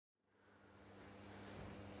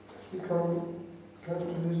We come close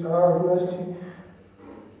to this hour of mercy,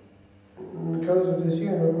 in the close of this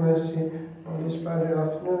year of mercy. On this Friday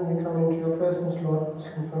afternoon, we come into your presence, Lord,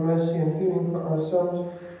 asking for mercy and healing for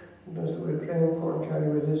ourselves, and those that we're praying for and carry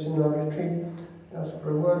with us in our retreat. We ask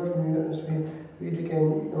for a word from you as we read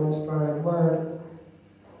again your inspired word.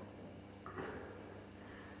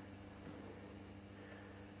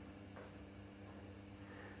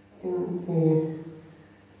 In the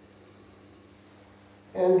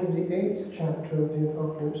end of the 8th chapter of the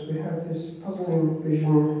Apocalypse, we have this puzzling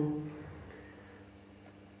vision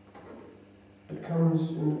that comes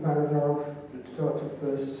in the paragraph that starts at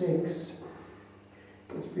verse 6.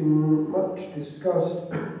 It's been much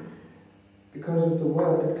discussed because of the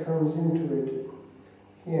word that comes into it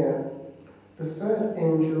here. The third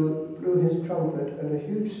angel blew his trumpet, and a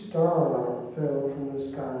huge star fell from the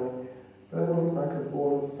sky, burning like a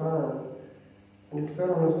ball of fire, and it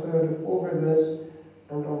fell on a third of all rivers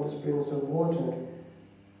and on the springs of water.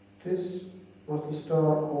 This was the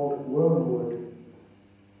star called wormwood,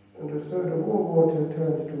 and a third of all water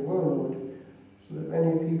turned into wormwood, so that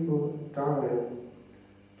many people died.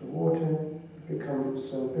 The water had become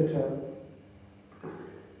so bitter.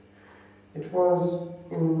 It was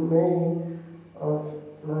in May of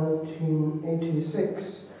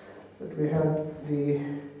 1986 that we had the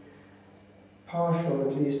partial,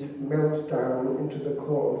 at least, meltdown into the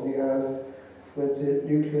core of the earth with the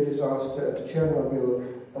nuclear disaster at Chernobyl,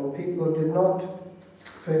 and people did not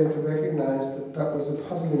fail to recognize that that was a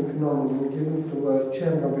puzzling phenomenon, given the word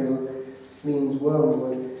Chernobyl means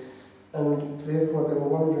wormwood, and therefore they were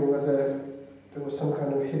wondering whether there was some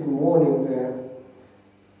kind of hidden warning there.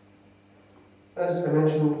 As I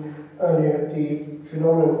mentioned earlier, the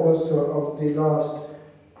phenomenon also of the last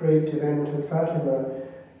great event at Fatima,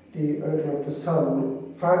 the origin of the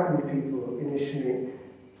sun, frightened people initially,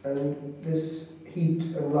 and this heat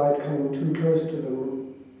and light coming too close to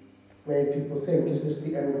them made people think, is this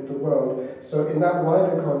the end of the world? So in that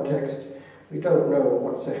wider context, we don't know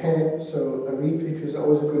what's ahead, so a retreat is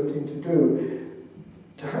always a good thing to do,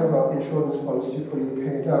 to have our insurance policy fully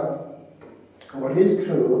paid up. What is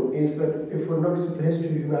true is that if one looks at the history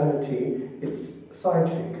of humanity, it's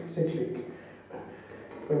cyclic.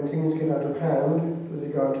 When things get out of hand with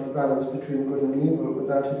regard to the balance between good and evil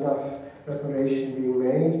without enough reparation being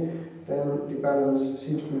made, then the balance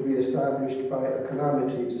seems to be established by a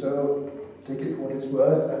calamity. So, take it for what it's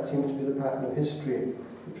worth, that seems to be the pattern of history.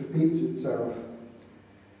 It repeats itself.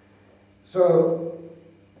 So,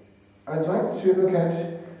 I'd like to look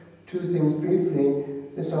at two things briefly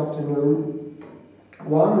this afternoon.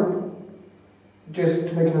 One, just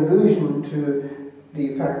to make an allusion to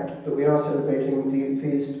the fact that we are celebrating the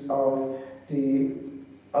feast of the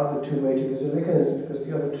other two major basilicas, because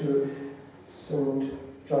the other two, St.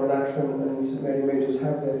 John Latran and St. Mary Majors,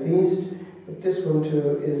 have their feast, but this one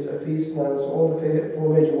too is a feast now, so all the four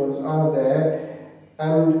major ones are there,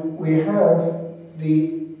 and we have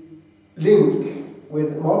the link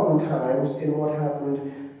with modern times in what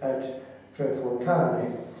happened at Tre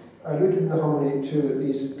Fontane. I alluded in the homily to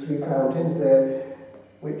these three fountains there,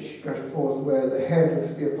 which gushed forth where the head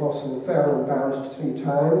of the apostle fell and bounced 3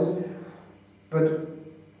 times. But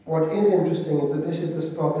what is interesting is that this is the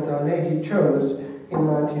spot that Our Lady chose in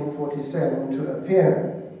 1947 to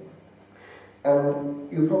appear. And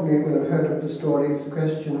you probably will have heard of the story. It's the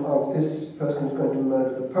question of this person who's going to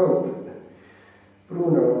murder the Pope,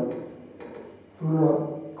 Bruno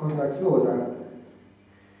Cornacchiola.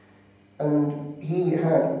 And he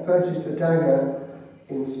had purchased a dagger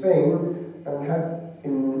in Spain and had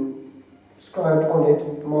inscribed on it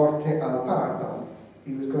Morte al Papa.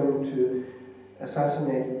 He was going to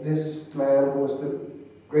assassinate this man who was the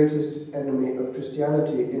greatest enemy of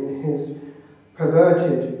Christianity in his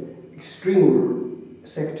perverted, extreme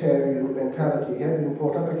sectarian mentality. He had been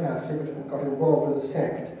brought up a Catholic but got involved with a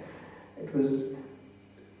sect. It was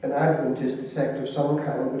an Adventist sect of some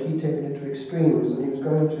kind, but he'd taken it to extremes, and he was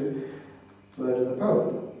going to murder the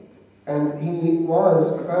Pope. And he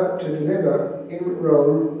was about to deliver in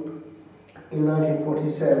Rome in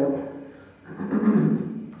 1947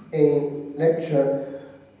 a lecture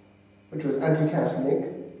which was anti-Catholic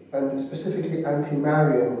and specifically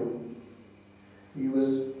anti-Marian. He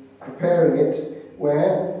was preparing it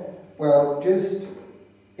where? Well, just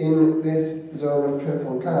in this zone of Tre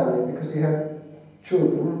Fontane, because he had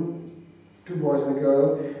children, 2 boys and a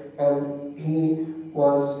girl, and he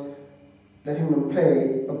was letting them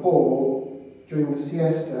play a ball during the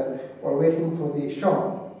siesta while waiting for the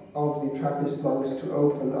shop of the Trappist monks to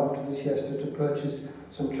open after the siesta to purchase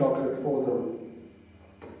some chocolate for them.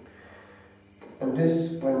 And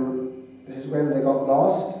this is when they got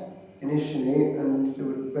lost, initially, and they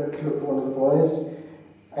went to look for one of the boys,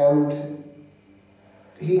 and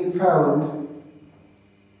he found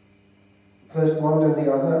first one and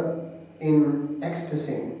the other in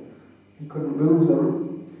ecstasy. He couldn't move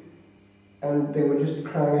them, and they were just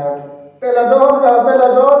crying out, "Belladonna,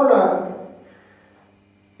 Belladonna!"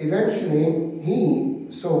 Eventually, he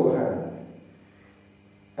saw her.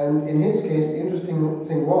 And in his case, the interesting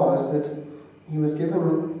thing was that he was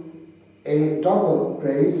given a double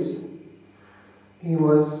grace. He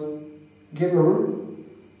was given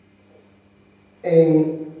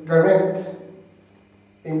a direct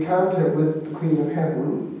encounter with the Queen of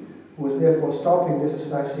Heaven, who was therefore stopping this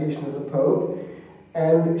assassination of the Pope,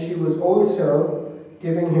 and she was also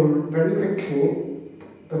giving him very quickly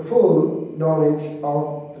the full knowledge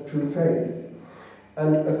of the true faith.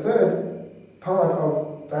 And a third part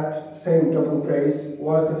of that same double grace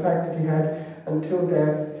was the fact that he had, until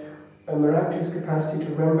death, a miraculous capacity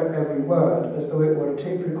to remember every word, as though it were a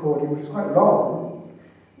tape recording, which was quite long.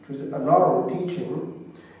 It was a long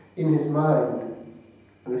teaching in his mind,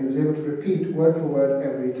 and that he was able to repeat word for word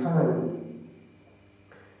every time.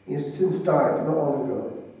 He has since died, not long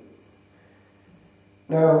ago.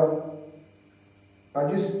 Now, I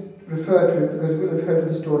just refer to it because we'll have heard of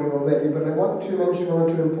the story already, but I want to mention one or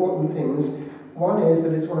two important things. One is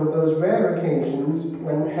that it's one of those rare occasions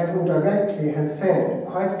when heaven directly has said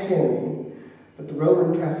quite clearly that the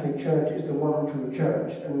Roman Catholic Church is the one true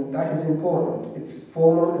church, and that is important. It's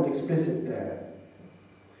formal and explicit there.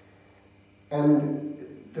 And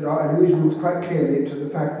there are allusions quite clearly to the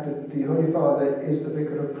fact that the Holy Father is the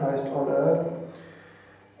Vicar of Christ on earth,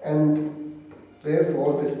 and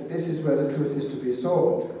therefore that this is where the truth is to be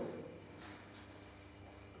sought.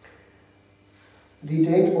 The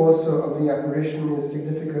date also of the apparition is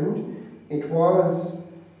significant. It was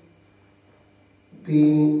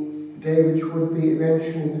the day which would be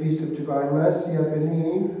eventually the Feast of Divine Mercy, I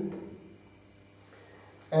believe.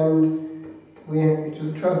 And it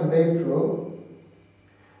was the 12th of April,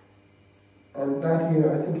 and that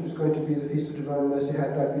year I think it was going to be the Feast of Divine Mercy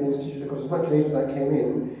had that been instituted, because it was much later that came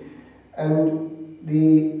in. And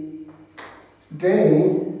the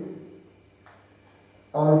day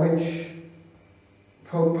on which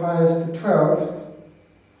Pope Pius XII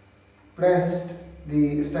blessed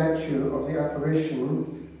the statue of the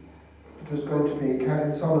apparition, it was going to be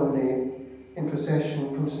carried solemnly in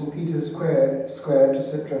procession from St. Peter's Square to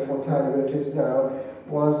St. Trefontane, where it is now,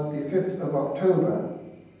 was the 5th of October,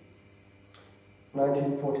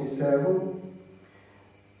 1947,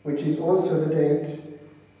 which is also the date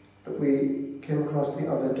that we came across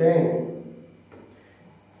the other day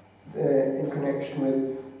in connection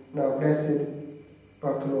with now Blessed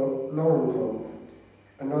Bartolomeo,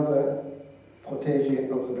 another protégé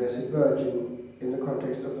of the Blessed Virgin in the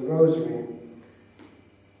context of the Rosary.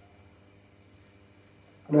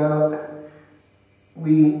 Now,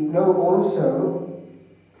 we know also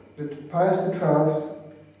that Pius XII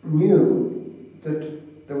knew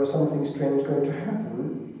that there was something strange going to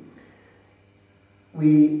happen.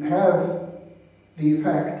 We have the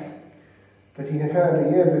fact that he had heard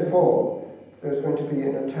a year before there was going to be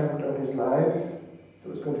an attempt on his life that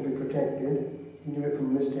was going to be protected. He knew it from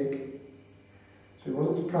a mystic, so he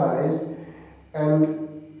wasn't surprised.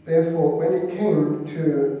 And therefore, when it came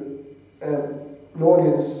to an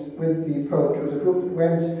audience with the Pope, there was a group that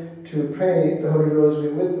went to pray the Holy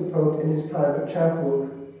Rosary with the Pope in his private chapel.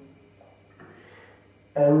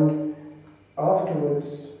 And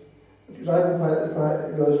afterwards, it was either the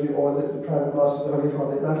private Rosary or the private Mass of the Holy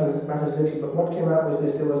Father. It matters little, but what came out was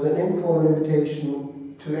this: there was an informal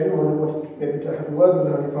invitation to anyone who wanted maybe to have a word with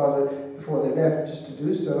the Holy Father before they left, just to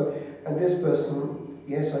do so. And this person,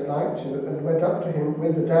 yes, I'd like to, and went up to him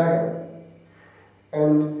with the dagger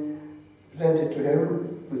and presented to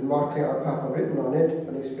him with Marte al Papa written on it,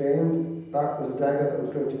 and explained that was the dagger that was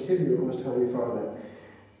going to kill you, Most Holy Father.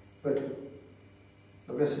 But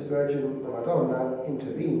the Blessed Virgin, the Madonna,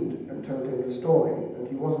 intervened and told him the story, and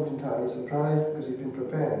he wasn't entirely surprised because he'd been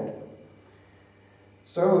prepared.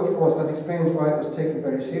 So, of course, that explains why it was taken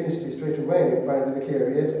very seriously straight away by the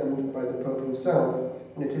Vicariate and by the Pope himself,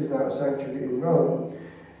 and it is now a sanctuary in Rome.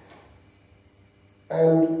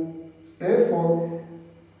 And therefore,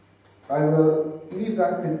 I will leave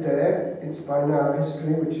that bit there. It's by now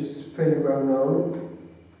history, which is fairly well known.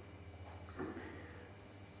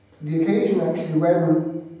 The occasion actually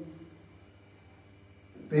when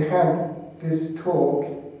they had this talk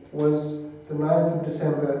was the 9th of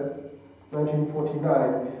December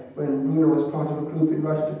 1949, when Bruno was part of a group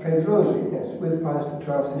invited to pray the Rosary, yes, with Pius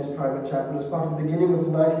XII in his private chapel as part of the beginning of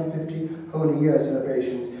the 1950 Holy Year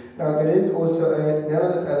celebrations. Now there is also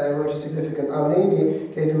another element which is significant. Our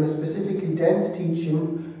Lady gave him a specifically dense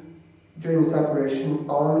teaching during this apparition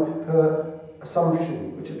on her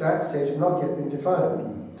Assumption, which at that stage had not yet been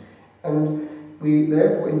defined. And we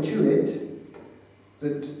therefore intuit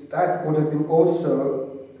that that would have been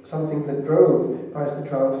also something that drove Pius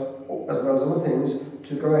XII, as well as other things,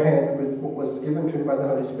 to go ahead with what was given to him by the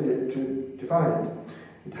Holy Spirit to define it.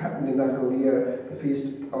 It happened in that whole year, the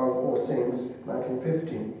Feast of All Saints,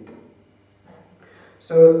 1950.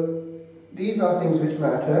 So these are things which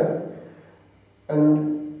matter,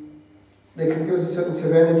 and they can give us a certain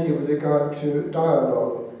serenity with regard to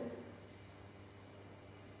dialogue.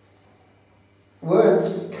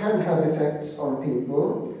 Words can have effects on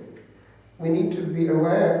people. We need to be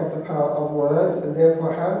aware of the power of words and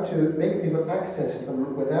therefore how to make people access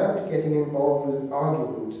them without getting involved with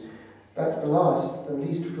argument. That's the last and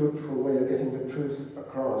least fruitful way of getting the truth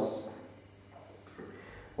across.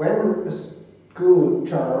 When a school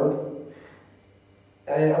child,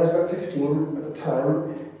 I was about 15 at the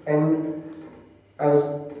time, and I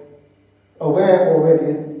was aware already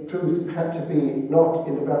that truth had to be not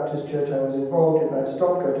in the Baptist church I was involved in. I'd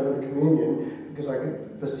stopped going to Holy Communion because I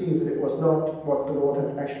could perceive that it was not what the Lord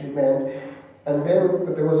had actually meant. And then,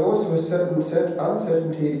 but there was also a certain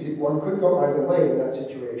uncertainty. One could go either way in that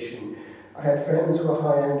situation. I had friends who were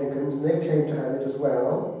high Anglicans, and they claimed to have it as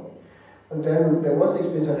well. And then there was the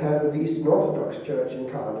experience I had with the Eastern Orthodox Church in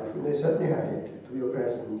Cardiff, and they certainly had it, the real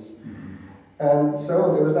presence. And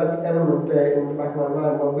so there was that element there in the back of my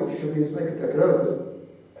mind, well, which of these make it go? Because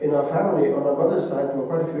in our family, on our mother's side, there were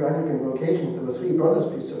quite a few Anglican vocations. There were 3 brothers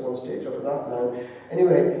priests at one stage of that line.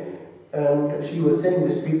 Anyway, and she was saying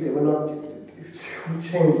this week they were not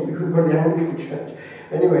changed. We couldn't go to the Anglican church.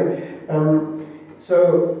 Anyway,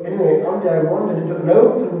 one day I wandered into an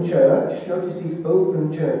open church. Notice these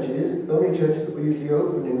open churches, the only churches that were usually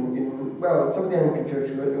open well, some of the Anglican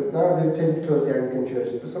churches were, now they tend to close the Anglican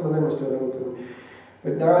churches, but some of them were still open.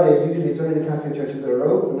 But nowadays, usually it's only the Catholic churches that are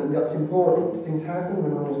open, and that's important. Things happen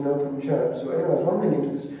when one is an open church. So anyway, I was wandering into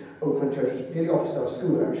this open church, which was really opposite our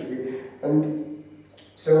school, actually. And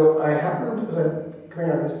so I happened, as I'm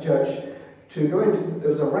coming out of this church, to go into,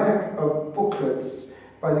 there was a rack of booklets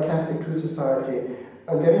by the Catholic Truth Society,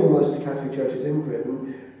 and they're in most Catholic churches in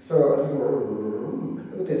Britain. So I was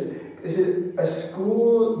going, look at this. This is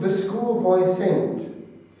the schoolboy saint.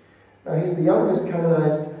 Now he's the youngest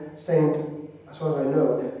canonized saint, as far as I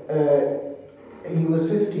know. He was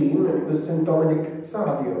 15, and it was St. Dominic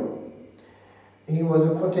Savio. He was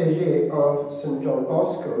a protégé of St. John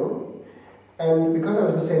Bosco, and because I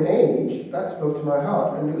was the same age, that spoke to my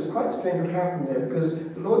heart, and it was quite strange what happened there, because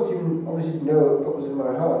the Lord seemed obviously to know what was in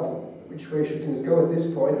my heart, which way should things go at this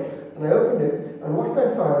point, and I opened it, and what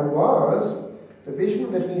I found was the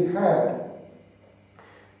vision that he had.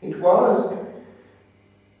 It was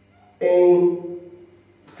a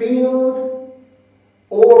field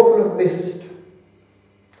all full of mist.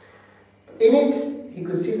 In it, he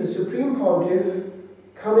could see the Supreme Pontiff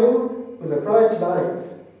coming with a bright light,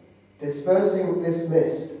 dispersing this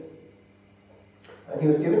mist. And he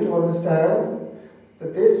was given to understand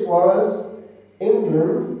that this was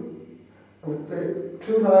England, and that the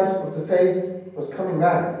true light of the faith was coming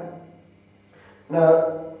back.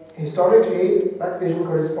 Now, historically, that vision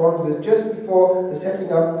corresponds with just before the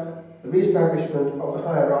setting up, the re-establishment of the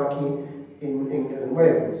hierarchy in England and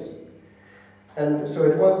Wales. And so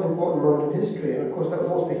it was an important moment in history, and of course that was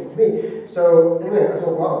all speaking to me. So anyway, I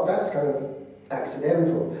thought, wow, that's kind of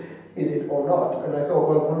accidental, is it or not? And I thought,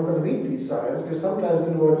 well, I'm going to read these signs, because sometimes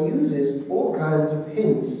the Lord uses all kinds of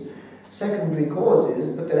hints, secondary causes,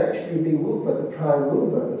 but they're actually being moved by the prime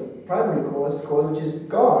mover, the primary cause, which is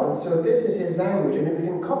God. And so this is his language, and if we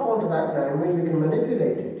can cop onto that language, we can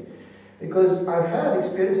manipulate it. Because I've had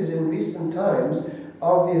experiences in recent times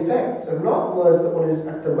of the effects of not words that one is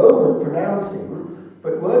at the moment pronouncing,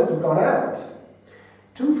 but words that have gone out.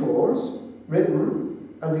 2 forms,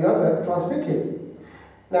 written, and the other transmitted.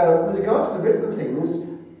 Now, with regard to the written things,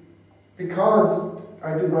 because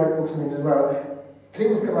I do write books and things as well,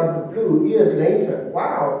 things come out of the blue years later.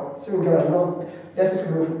 Wow, something came out, letters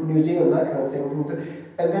coming from New Zealand, that kind of thing.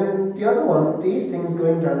 And then the other one, these things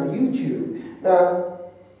going down to YouTube. Now,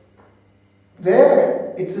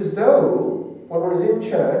 there, it's as though when one is in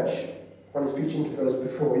church, one is preaching to those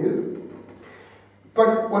before you,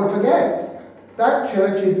 but one forgets that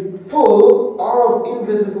church is full of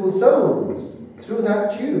invisible souls through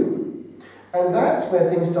that tube. And that's where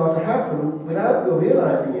things start to happen without you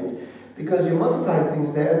realizing it, because you're multiplying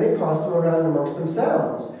things there and they pass them around amongst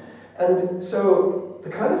themselves. And so the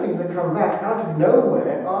kind of things that come back out of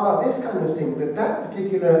nowhere are this kind of thing, that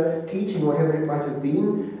particular teaching, whatever it might have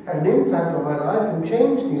been, had an impact on my life and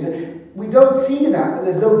changed things. We don't see that, and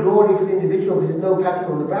there's no glory for the individual because there's no patting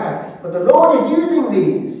on the back. But the Lord is using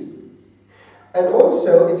these. And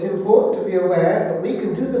also, it's important to be aware that we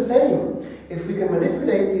can do the same. If we can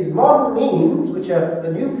manipulate these modern means, which are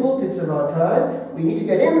the new pulpits of our time, we need to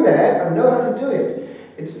get in there and know how to do it.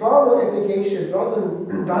 It's far more efficacious, rather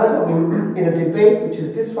than dialoguing in a debate which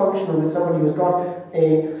is dysfunctional with somebody who's got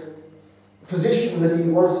a position that he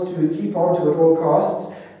wants to keep on to at all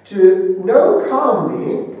costs, to know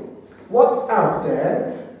calmly what's out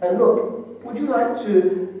there, and look, would you like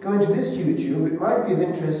to go into this YouTube? It might be of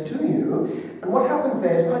interest to you. And what happens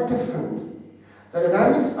there is quite different. The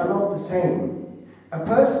dynamics are not the same. A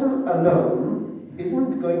person alone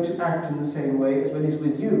isn't going to act in the same way as when he's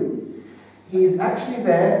with you. He's actually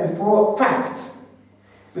there before fact,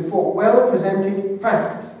 before well-presented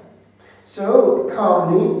fact. So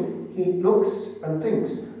calmly, he looks and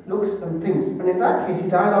thinks, and in that case he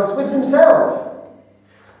dialogues with himself.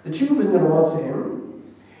 The tube isn't going to answer him,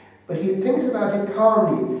 but he thinks about it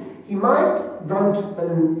calmly. He might grunt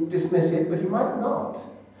and dismiss it, but he might not.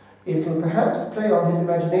 It will perhaps play on his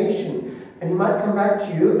imagination, and he might come back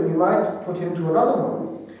to you, and you might put him to another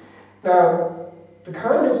one. Now, the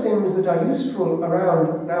kind of things that are useful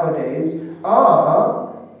around nowadays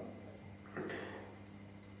are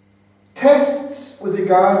tests with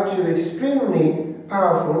regard to extremely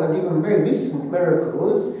powerful and even very recent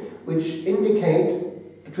miracles, which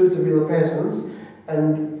indicate the truth of real presence,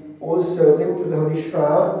 and also linked with the Holy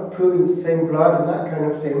Shroud, proving it's the same blood and that kind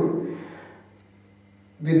of thing.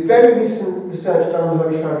 The very recent research done on the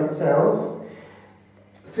Holy Shroud itself,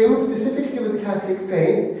 things specifically to do with the Catholic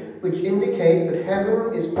faith, which indicate that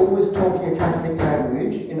heaven is always talking a Catholic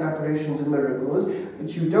language in apparitions and miracles,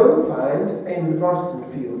 which you don't find in the Protestant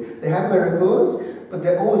field. They have miracles, but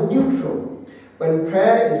they're always neutral. When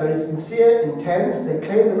prayer is very sincere, intense, they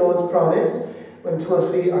claim the Lord's promise. When 2 or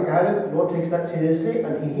 3 are gathered, the Lord takes that seriously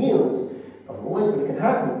and he heals. Not always, but it can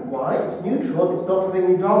happen. Why? It's neutral, it's not proving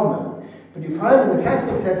any dogma. But you find in the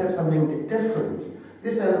Catholic setup something different.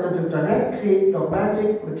 This element of directly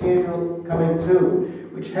dogmatic material coming through,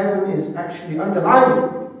 which heaven is actually underlining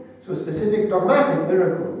through a specific dogmatic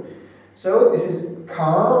miracle. So this is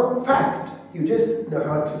calm fact. You just know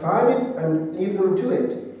how to find it and leave them to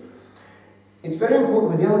it. It's very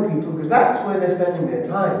important with young people because that's where they're spending their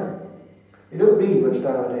time. They don't read much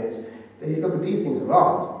nowadays. They look at these things a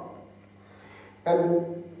lot.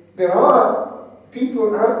 And there are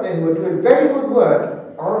people out there who are doing very good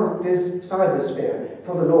work on this cybersphere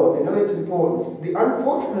for the Lord. They know its importance. The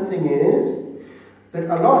unfortunate thing is that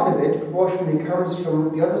a lot of it proportionally comes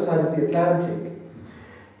from the other side of the Atlantic.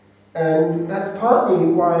 And that's partly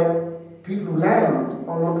why people who land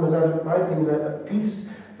on what comes out of my things are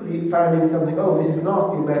peacefully finding something, oh, this is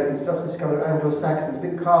not the American stuff, this is kind of Anglo-Saxon, it's a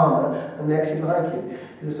bit calmer, and they actually like it.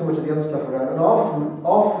 There's so much of the other stuff around. And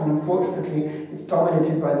often, unfortunately, it's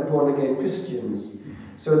dominated by the born-again Christians.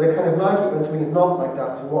 So they kind of like it when something is not like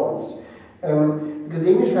that for once. Because the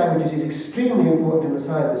English language is extremely important in the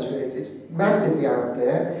cybersphere. It's massively out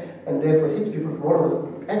there, and therefore it hits people from all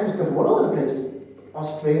over echoes come from all over the place.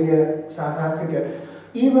 Australia, South Africa,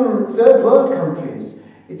 even third world countries.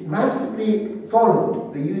 It's massively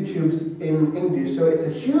followed, the YouTubes in English, so it's a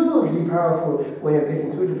hugely powerful way of getting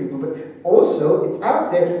through to people, but also it's out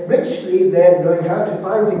there richly there knowing how to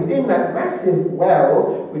find things in that massive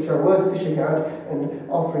well which are worth fishing out and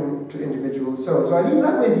offering to individual souls. So I leave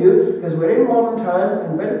that with you because we're in modern times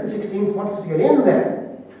and Benedict XVI wants us to get in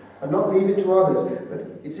there and not leave it to others.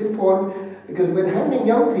 But it's important because when handling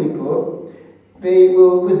young people, they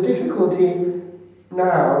will with difficulty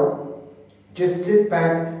now just sit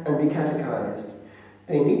back and be catechized.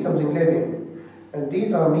 They need something living. And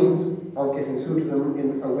these are means of getting through to them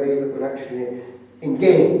in a way that will actually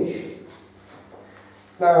engage.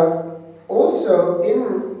 Now, also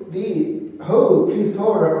in the whole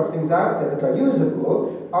plethora of things out there that are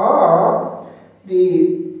usable are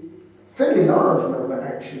the fairly large number,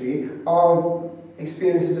 actually, of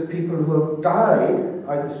experiences of people who have died,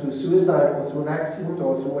 either through suicide or through an accident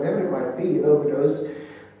or through whatever it might be, an overdose,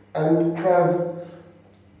 and have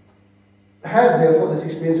had, therefore, this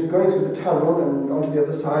experience of going through the tunnel and onto the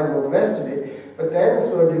other side and all the rest of it, but then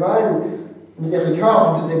through a divine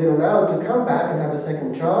miséricorde, they've been allowed to come back and have a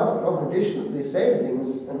second chance, but on condition that they say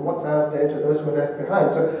things and what's out there to those who are left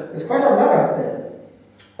behind. So there's quite a lot out there,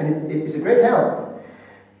 and it's a great help.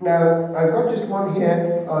 Now, I've got just one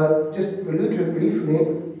here, I'll just allude to it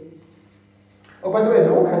briefly. Oh, by the way,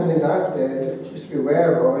 there are all kinds of things out there just to be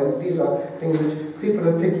aware of, and these are things which people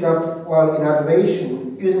have picked up while in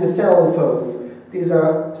adoration, using a cell phone. These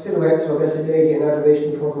are silhouettes of a Blessed Lady in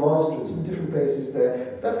adoration before the monstrance in different places there.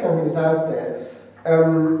 But that's kind of things out there.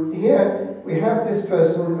 Here we have this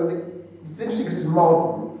person, it's interesting because it's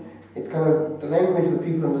modern. It's kind of the language that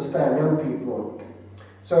people understand, young people.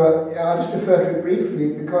 So I'll just refer to it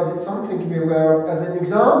briefly because it's something to be aware of as an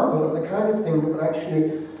example of the kind of thing that will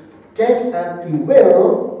actually get at the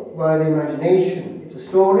will by the imagination. It's a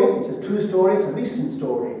story, it's a true story, it's a recent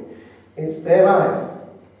story. It's their life.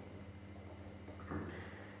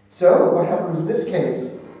 So what happens in this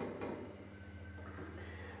case?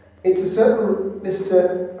 It's a certain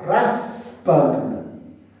Mr.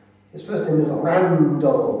 Rathbun. His first name is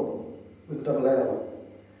Randall, with a double L.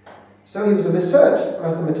 So he was a research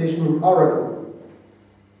mathematician in Oregon.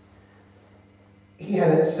 He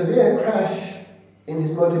had a severe crash in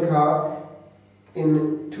his motor car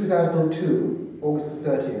in 2002, August the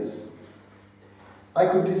 30th. I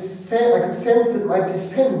could sense that my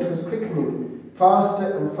descent was quickening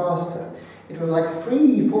faster and faster. It was like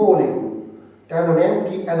free falling down an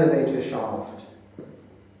empty elevator shaft.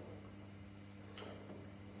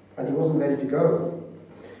 And he wasn't ready to go.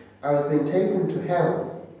 I was being taken to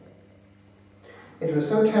hell. It was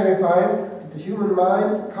so terrifying that the human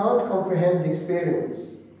mind can't comprehend the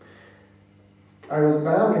experience. I was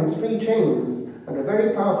bound in 3 chains, and a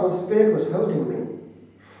very powerful spirit was holding me.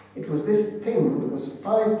 It was this thing that was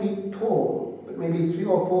 5 feet tall, but maybe 300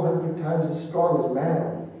 or 400 times as strong as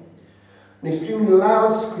man. An extremely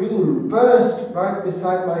loud scream burst right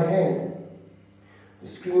beside my head. The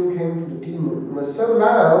scream came from the demon and was so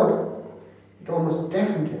loud it almost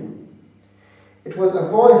deafened him. It was a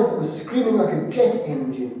voice that was screaming like a jet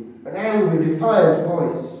engine, an angry, defiant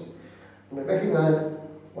voice. And I recognized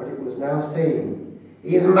what it was now saying.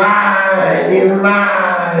 He's mine! He's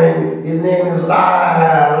mine! His name is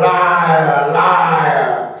Liar, Liar,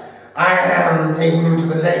 Liar! I am taking him to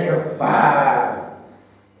the lake of fire.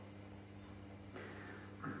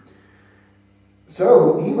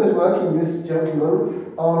 So he was working, this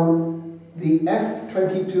gentleman, on the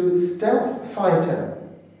F-22 stealth fighter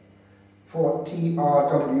for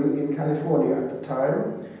TRW in California at the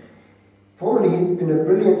time. Formerly he'd been a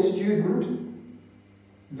brilliant student,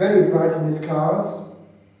 very bright in his class,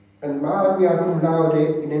 and magna cum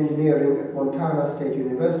laude in engineering at Montana State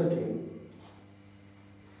University.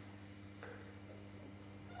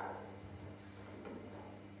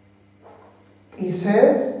 He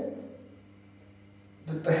says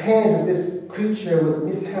that the head of this creature was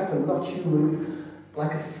misshapen, not human,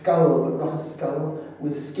 like a skull, but not a skull,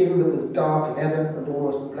 with skin that was dark leather and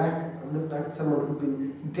almost black, and looked like someone who'd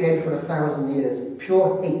been dead for 1,000 years.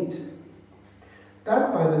 Pure hate.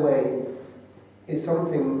 That, by the way, is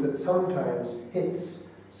something that sometimes hits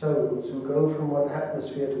souls who go from one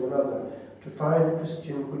atmosphere to another to find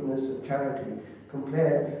Christian goodness and charity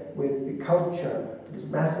compared with the culture that is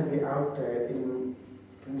massively out there in,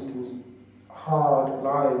 for instance,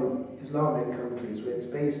 hard-line Islamic countries where it's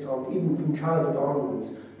based on, even from childhood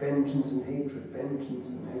onwards, vengeance and hatred, vengeance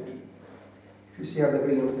and hatred. If you see how they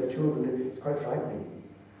bring up their children, it's quite frightening,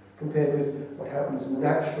 compared with what happens in the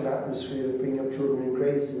natural atmosphere of bringing up children in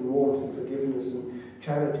grace and warmth and forgiveness and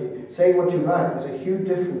charity. Say what you like, there's a huge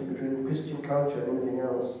difference between Christian culture and anything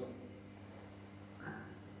else.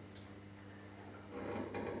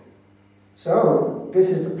 So, this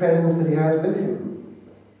is the presence that he has with him.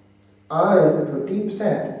 Eyes that were deep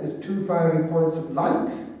set with 2 fiery points of light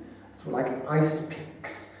that were like ice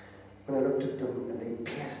picks. When I looked at them and they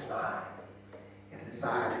pierced my eye, he had a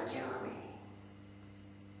desire to kill me.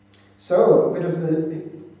 So, a bit of the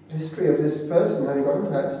history of this person, how he got into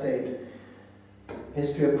that state.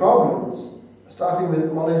 History of problems, starting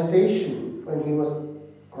with molestation when he was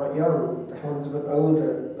quite young, at the hands of an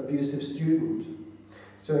older, abusive student.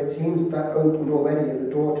 So it seems that opened already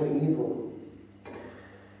the door to evil.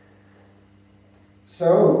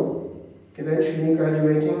 So, eventually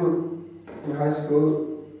graduating in high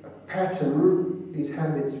school, a pattern, these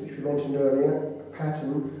habits which we mentioned earlier, a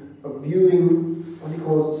pattern of viewing what he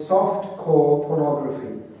calls soft-core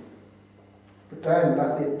pornography. But then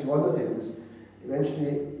that led to other things,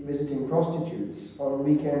 eventually visiting prostitutes on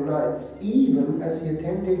weekend nights, even as he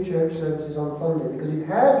attended church services on Sunday, because he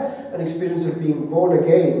had an experience of being born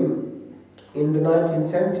again in the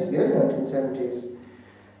 1970s, the early 1970s.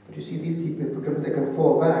 But you see, these people, they can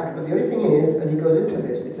fall back. But the only thing is, and he goes into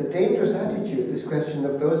this, it's a dangerous attitude, this question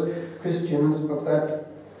of those Christians of that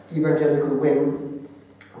evangelical wing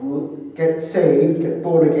who get saved, get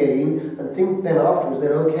born again, and think then afterwards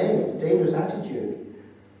they're okay. It's a dangerous attitude.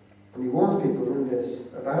 And he warns people in this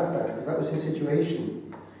about that, because that was his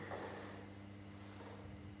situation.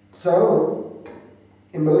 So,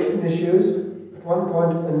 emotion issues, at one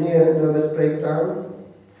point a near nervous breakdown,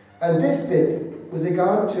 and this bit, with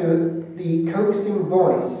regard to the coaxing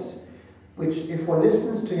voice, which if one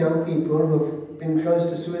listens to young people who have been close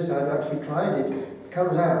to suicide, who actually tried it,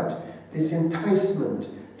 comes out, this enticement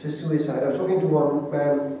to suicide. I was talking to one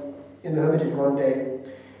man in the Hermitage one day.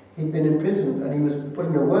 He'd been in prison, and he was put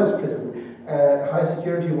in a worse prison, a high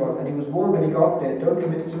security one, and he was warned when he got there, don't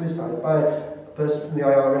commit suicide, by a person from the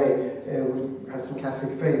IRA who had some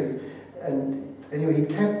Catholic faith. And anyway, he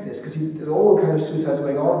kept this, because all kind of suicides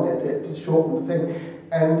were going on there to shorten the thing.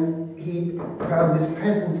 And he found this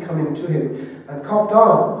presence coming to him and copped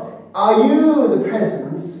on. Are you the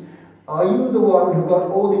presence? Are you the one who got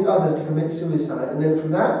all these others to commit suicide? And then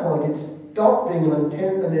from that point, it stopped being an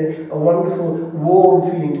intent and a wonderful, warm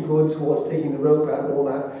feeling to go towards taking the rope out and all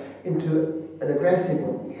that, into an aggressive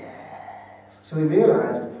one. Yes. So he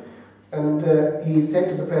realized, and he said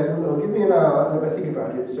to the presence, oh, give me an hour and let me think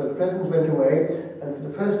about it. So the presence went away, and for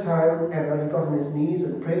the first time ever, he got on his knees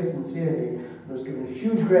and prayed sincerely, and was given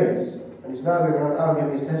huge grace. And he's now going around out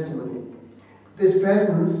giving his testimony. This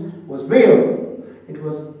presence was real. It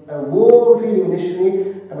was a warm feeling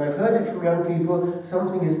initially, and I've heard it from young people,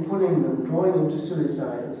 something is pulling them, drawing them to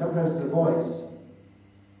suicide, and sometimes it's a voice.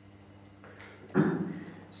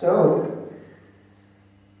 So,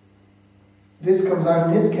 this comes out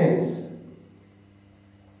in his case.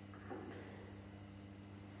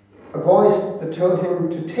 A voice that told him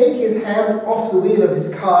to take his hand off the wheel of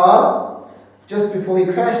his car just before he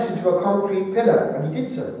crashed into a concrete pillar, and he did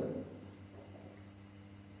so.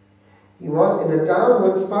 He was in a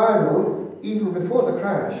downward spiral even before the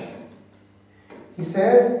crash. He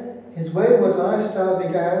says his wayward lifestyle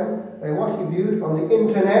began by what he viewed on the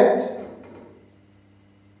internet,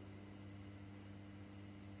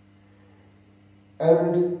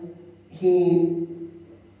 and he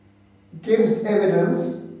gives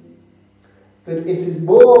evidence that it is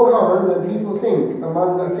more common than people think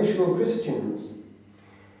among official Christians.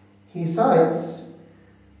 He cites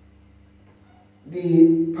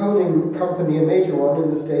the polling company, a major one in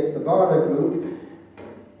the States, the Barna Group,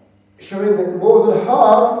 showing that more than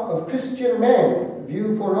half of Christian men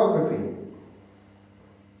view pornography.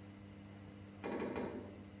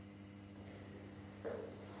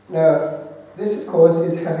 Now, this, of course,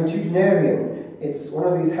 is habitudinarian. It's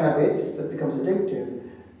one of these habits that becomes addictive.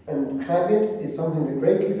 And habit is something that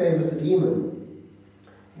greatly favors the demon.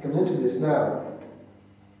 He comes into this now.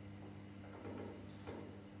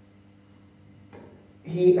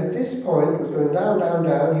 He, at this point, was going down, down,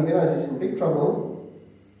 down. He realizes he's in big trouble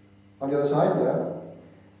on the other side now.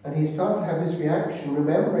 And he starts to have this reaction,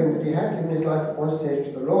 remembering that he had given his life at one stage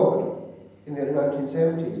to the Lord in the early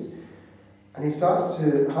 1970s. And he starts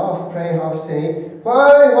to half pray, half say,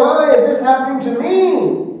 why is this happening to me?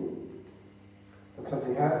 And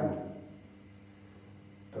something happened.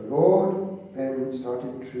 The Lord then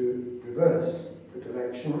started to reverse the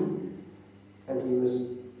direction, and he was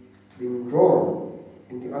being drawn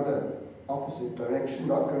in the other opposite direction,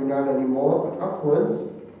 not going down anymore, but upwards.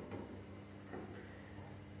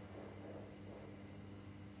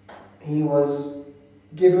 He was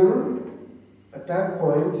given, at that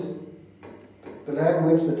point, the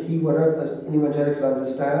language that he would have, as an evangelical,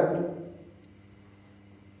 understand.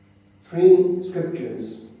 3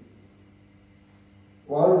 scriptures.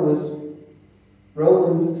 One was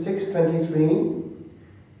Romans 6:23,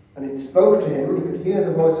 and it spoke to him. He could hear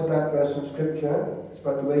the voice of that verse from Scripture. It's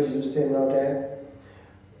about the wages of sin, our death.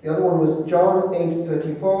 The other one was John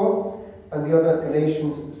 8:34, and the other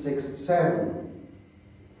Galatians 6:7.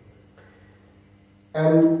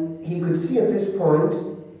 And he could see at this point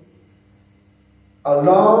a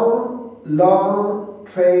long, long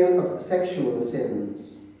trail of sexual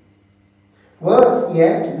sins. Worse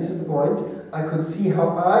yet, and this is the point, I could see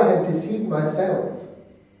how I had deceived myself.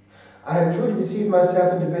 I had truly deceived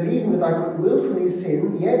myself into believing that I could willfully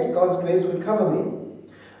sin, yet God's grace would cover me.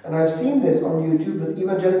 And I've seen this on YouTube, that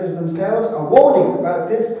evangelicals themselves are warning about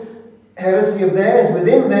this heresy of theirs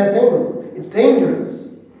within their thing. It's dangerous.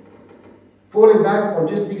 Falling back on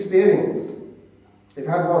just the experience they've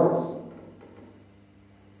had once.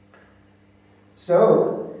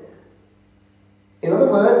 So, in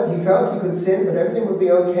other words, he felt he could sin, but everything would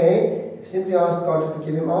be okay if he simply asked God to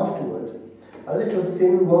forgive him afterward. A little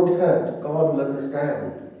sin won't hurt. God will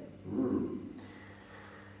understand.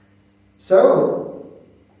 So,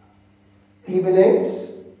 he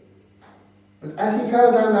relates that as he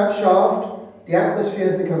fell down that shaft, the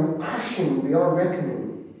atmosphere had become crushing beyond reckoning.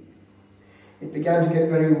 It began to get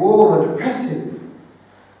very warm and oppressive.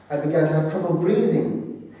 I began to have trouble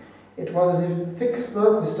breathing. It was as if thick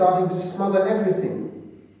smoke was starting to smother everything.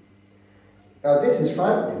 Now this is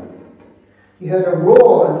frightening. He heard a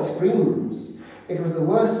roar and screams. It was the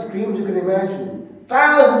worst screams you can imagine.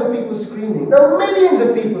 Thousands of people screaming. No, millions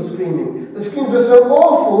of people screaming. The screams were so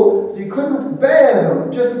awful that you couldn't bear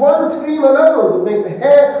them. Just one scream alone would make the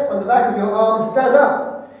hair on the back of your arm stand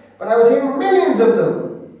up. But I was hearing millions of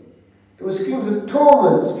them. There were screams of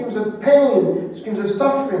torment, screams of pain, screams of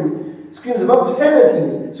suffering, screams of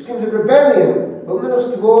obscenities, screams of rebellion, but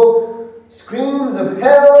most of all, screams of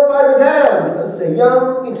hell by the damned. That's a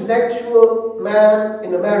young intellectual man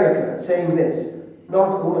in America saying this,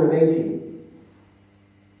 not a woman of 80.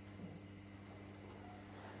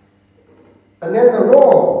 And then the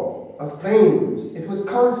roar of flames, it was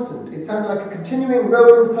constant. It sounded like a continuing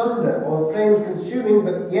rolling thunder, or flames consuming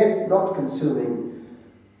but yet not consuming.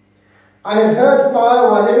 I had heard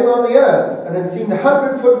fire while living on the earth, and had seen the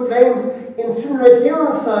 100-foot flames incinerate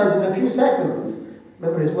hillsides in a few seconds.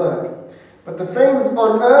 Remember his work. But the flames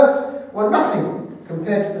on earth were nothing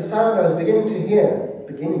compared to the sound I was beginning to hear.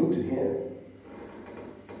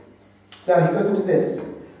 Now he goes into this.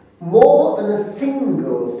 More than a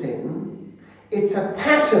single sin, it's a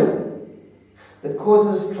pattern that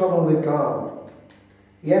causes us trouble with God.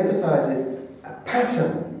 He emphasizes a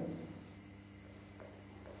pattern.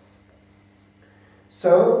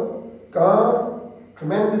 So, God,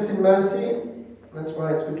 tremendous in mercy, that's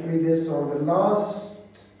why it's good to read this on the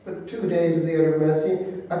last 2 days of the Hour of Mercy,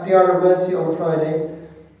 at the Hour of Mercy on Friday,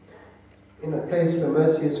 in a place where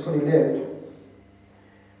mercy is fully lived.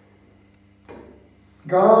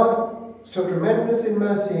 God, so tremendous in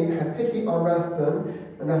mercy, had pity on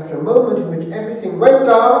Rathbun, and after a moment in which everything went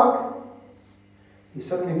dark, he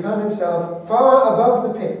suddenly found himself far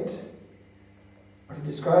above the pit, what he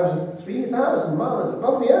describes as 3,000 miles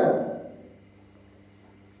above the earth.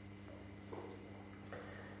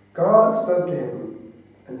 God spoke to him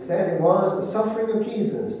and said it was the suffering of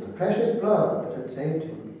Jesus, the precious blood, that had saved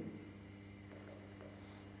him.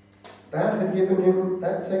 That had given him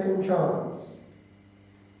that second chance.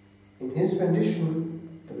 In his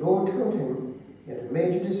rendition, the Lord told him he had a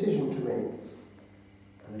major decision to make,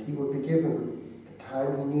 and that he would be given the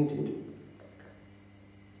time he needed.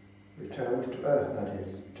 Returned to earth, that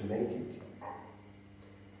is, to make it.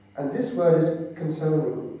 And this word is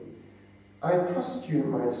consoling. I trust you,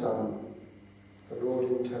 my son, the Lord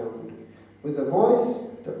intoned, with a voice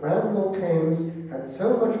that Randall claims had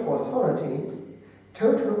so much authority,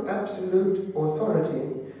 total absolute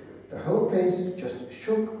authority, the whole place just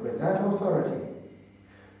shook with that authority.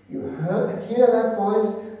 You hear that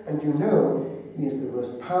voice, and you know he is the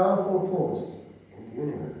most powerful force in the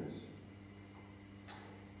universe.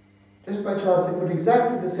 Just by chance, they put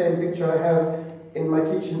exactly the same picture I have in my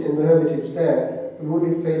kitchen in the Hermitage there, the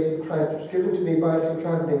wounded face of Christ, which was given to me by a little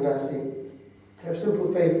travelling lassie. I have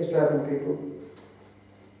simple faith as travelling people.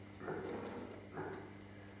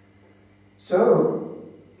 So,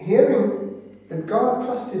 hearing that God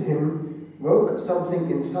trusted him woke something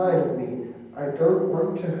inside of me. I don't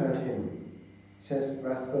want to hurt him, says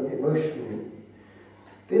Rathbun emotionally.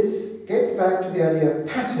 This gets back to the idea of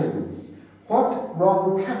patterns. What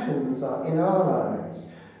wrong patterns are in our lives?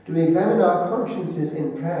 Do we examine our consciences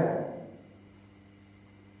in prayer?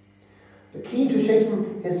 The key to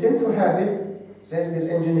shaking his sinful habit, says this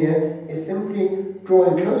engineer, is simply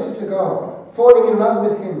drawing closer to God, falling in love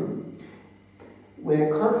with him.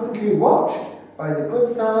 We're constantly watched by the good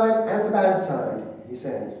side and the bad side, he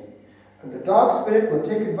says. And the dark spirit will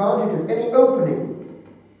take advantage of any opening.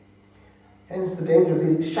 Hence the danger of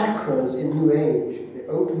these chakras in New Age. They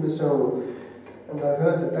open the soul. And I've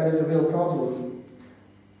heard that that is a real problem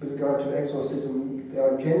with regard to exorcism. There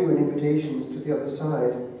are genuine invitations to the other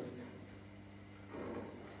side.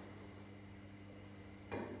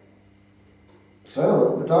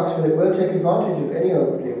 So, the dark spirit will take advantage of any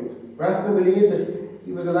opening. Rathbun believes that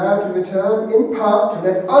he was allowed to return in part to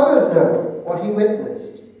let others know what he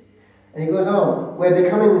witnessed. And he goes on, we're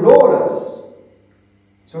becoming lawless.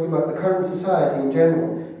 He's talking about the current society in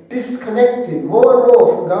general. Disconnected more and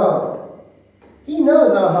more from God. He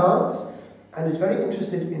knows our hearts and is very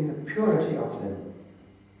interested in the purity of them.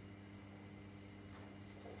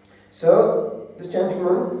 So, this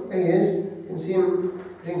gentleman, there he is, you can see him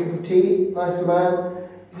drinking a cup of tea, nice little man.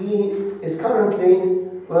 He is currently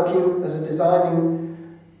working as a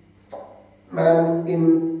designing man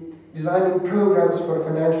in designing programs for a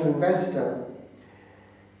financial investor.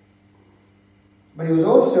 But he was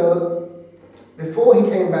also, before he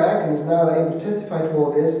came back and is now able to testify to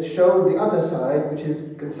all this, shown the other side, which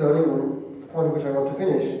is concerning, and the point at which I want to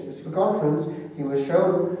finish. This conference, he was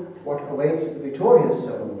shown what awaits the victorious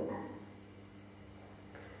soul.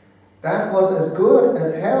 That was as good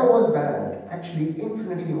as hell was bad, actually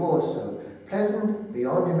infinitely more so, pleasant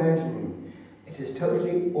beyond imagining. It is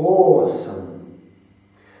totally awesome.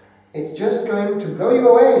 It's just going to blow you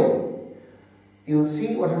away. You'll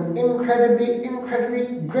see what an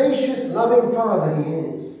incredibly gracious, loving Father He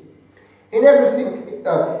is. In everything,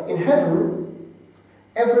 in heaven,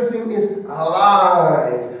 everything is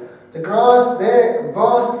alive. The grass there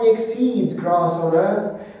vastly exceeds grass on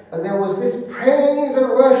earth, and there was this praise and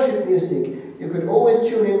worship music you could always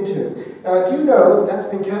tune into. Now, do you know that's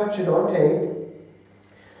been captured on tape?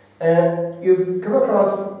 You've come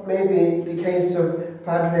across maybe the case of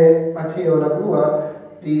Padre Matteo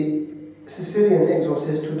Lagrua, the Sicilian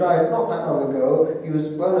exorcist who died not that long ago. He was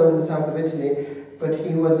well known in the south of Italy, but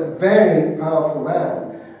he was a very powerful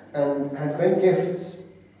man and had great gifts.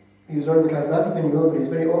 He was not in the charismatic renewal, but he was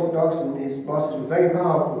very orthodox, and his masses were very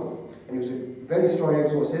powerful. And he was a very strong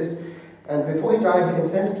exorcist. And before he died, he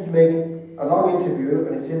consented to make a long interview,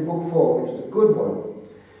 and it's in book form, which is a good one.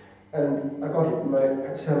 And I got it in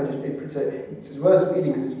my sermon. It's worth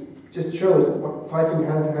reading because it just shows what fighting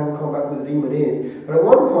hand-to-hand combat with a demon is. But at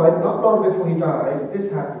one point, not long before he died,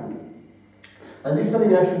 this happened. And this is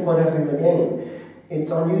something I actually point out to him again.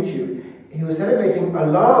 It's on YouTube. He was celebrating a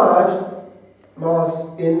large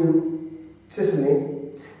Mass in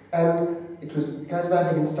Sicily, and it was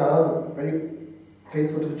charismatic in style, very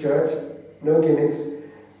faithful to the church, no gimmicks,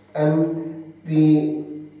 and the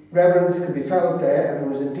reverence could be felt there.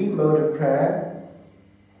 Everyone was in deep mode of prayer,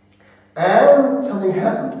 and something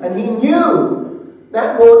happened, and he knew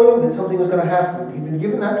that morning that something was going to happen. He'd been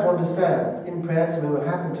given that to understand in prayer. Something will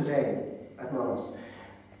happen today at Mass.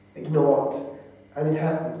 He didn't know what, and it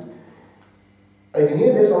happened. And you can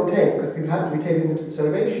hear this on tape because people have to be taping the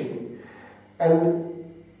celebration.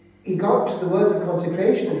 And he got to the words of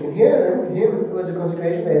consecration, and you can hear them, the words of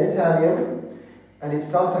consecration, they're in Italian, and it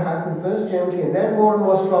starts to happen first gently and then more and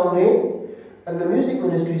more strongly, and the music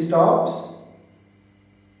ministry stops.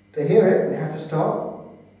 They hear it, they have to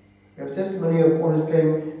stop. We have testimony of one who's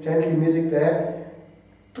playing gently music there.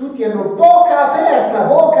 Tutti hanno bocca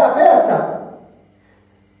aperta.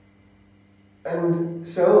 And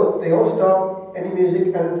so they all stop any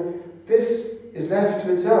music, and this is left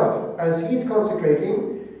to itself. As he's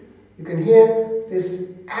consecrating, you can hear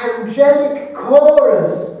this angelic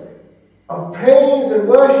chorus of praise and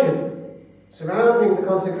worship surrounding the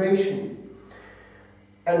consecration.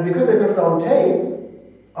 And because they've got it on tape,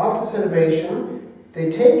 after the celebration, they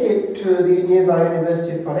take it to the nearby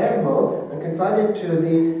University of Palermo and confide it to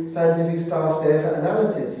the scientific staff there for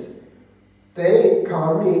analysis. They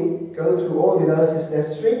calmly go through all the analysis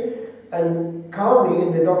necessary, and calmly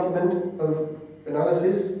in the document of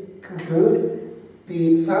analysis conclude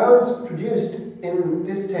the sounds produced in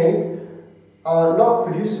this tape are not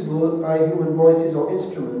producible by human voices or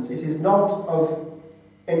instruments. It is not of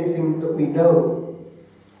anything that we know.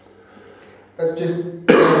 That's just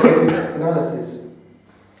analysis.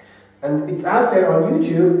 And it's out there on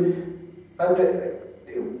YouTube, and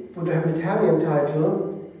it would have an Italian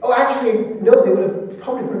title. Oh, actually, no, they would have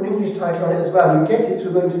probably put an English title on it as well. You get it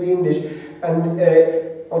through going to the English. And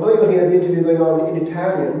although you'll hear the interview going on in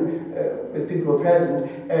Italian with people who are present,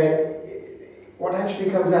 what actually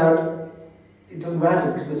comes out, it doesn't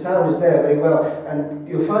matter because the sound is there very well. And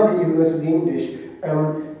you'll find it if you go to the English.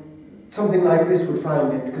 Something like this would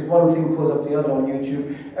find it, because one thing pulls up the other on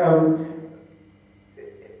YouTube.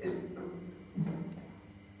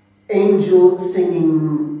 Angel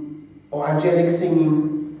singing or angelic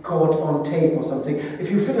singing caught on tape or something. If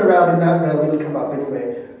you fiddle around in that realm, it'll come up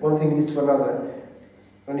anyway. One thing leads to another.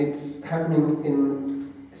 And it's happening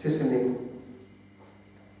in Sicily.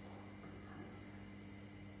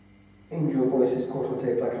 Angel voices caught on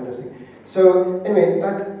tape, that kind of thing. So, anyway,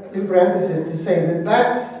 that little parenthesis to say that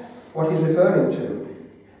that's what he's referring to.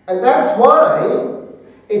 And that's why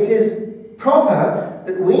it is proper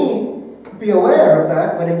that we be aware of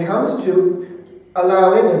that when it comes to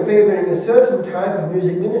allowing and favouring a certain type of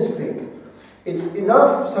music ministry. It's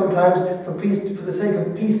enough sometimes for the sake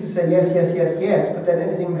of peace to say yes, yes, yes, yes, but then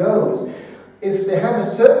anything goes. If they have a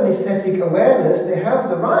certain aesthetic awareness, they have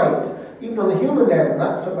the right, even on the human level,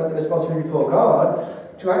 not talking about the responsibility for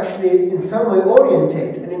God, to actually in some way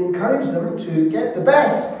orientate and encourage them to get the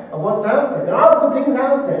best of what's out there. There are good things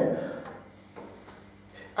out there.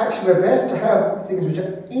 Actually, we're blessed to have things which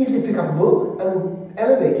are easily pickable and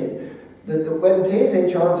elevated. When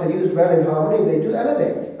Taizé chants are used well in harmony, they do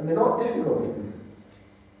elevate, and they're not difficult.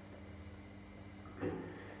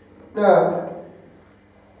 Now,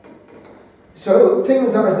 so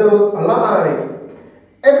things are as though alive.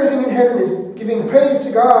 Everything in heaven is giving praise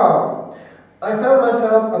to God. I found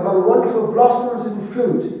myself among wonderful blossoms and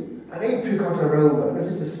fruit, an apricot aroma.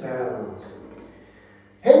 Notice the smells.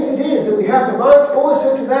 Hence it is that we have to write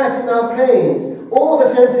also to that in our praise. All the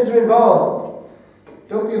senses are involved.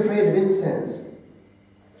 Don't be afraid of incense.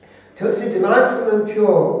 Totally delightful and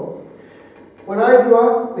pure. When I grew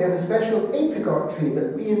up, we had a special apricot tree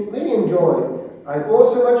that we really enjoyed. It bore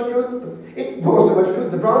so much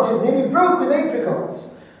fruit, the branches nearly broke with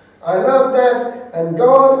apricots. I loved that, and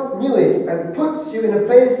God knew it and puts you in a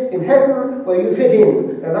place in heaven where you fit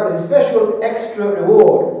in. Now that was a special extra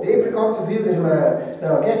reward. The apricots are for you, little man.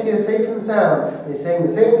 Now get here safe and sound. And he's saying the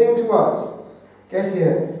same thing to us. Get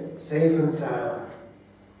here safe and sound.